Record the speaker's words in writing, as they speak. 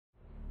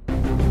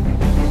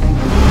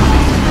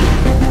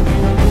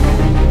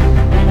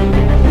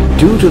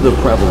Due to the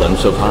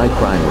prevalence of high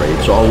crime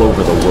rates all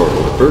over the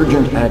world,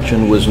 urgent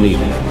action was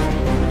needed.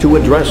 To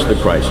address the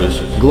crisis,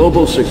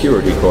 Global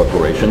Security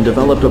Corporation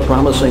developed a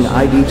promising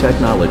ID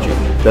technology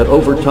that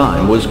over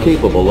time was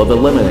capable of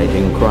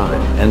eliminating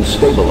crime and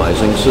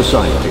stabilizing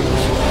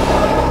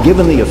societies.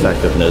 Given the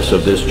effectiveness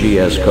of this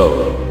GS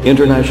code,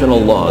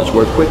 international laws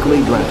were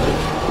quickly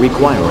drafted,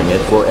 requiring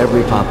it for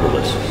every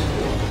populace.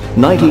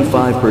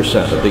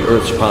 95% of the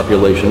Earth's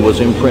population was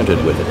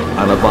imprinted with it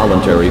on a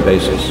voluntary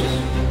basis.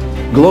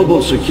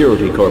 Global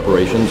Security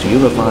Corporation's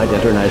unified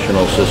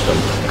international system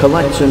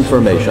collects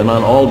information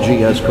on all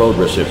GS code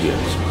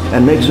recipients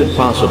and makes it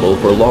possible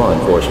for law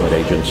enforcement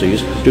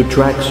agencies to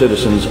track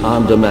citizens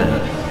on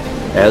demand.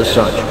 As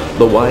such,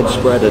 the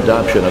widespread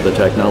adoption of the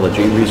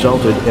technology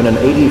resulted in an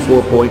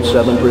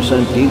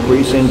 84.7%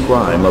 decrease in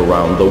crime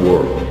around the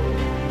world.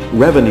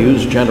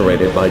 Revenues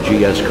generated by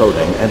GS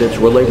coding and its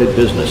related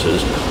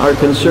businesses are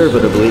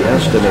conservatively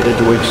estimated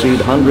to exceed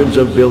hundreds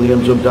of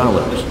billions of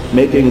dollars,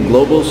 making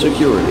Global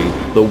Security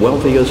the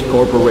wealthiest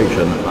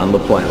corporation on the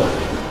planet.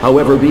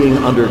 However, being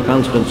under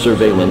constant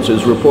surveillance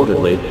is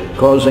reportedly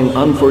causing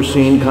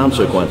unforeseen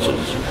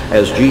consequences,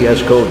 as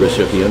GS code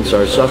recipients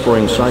are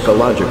suffering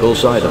psychological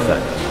side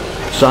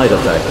effects. Side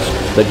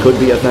effects that could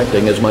be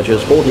affecting as much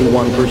as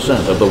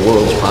 41% of the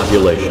world's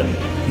population.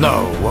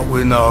 No, what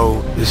we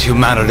know is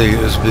humanity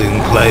is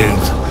being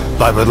plagued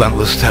by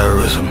relentless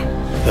terrorism.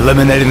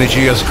 Eliminating the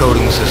GS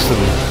coding system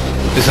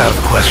is out of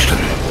the question.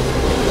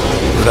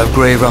 It would have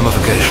grave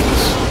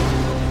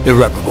ramifications,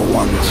 irreparable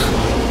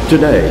ones.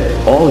 Today,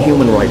 all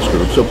human rights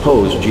groups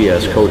oppose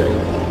GS coding.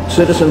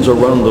 Citizens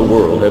around the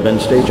world have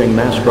been staging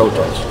mass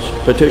protests,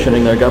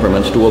 petitioning their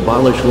governments to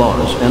abolish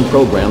laws and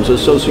programs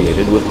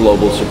associated with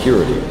global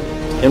security.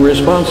 In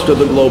response to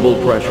the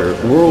global pressure,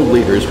 world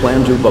leaders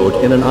plan to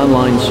vote in an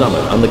online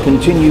summit on the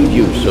continued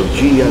use of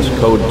GS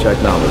code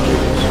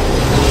technology.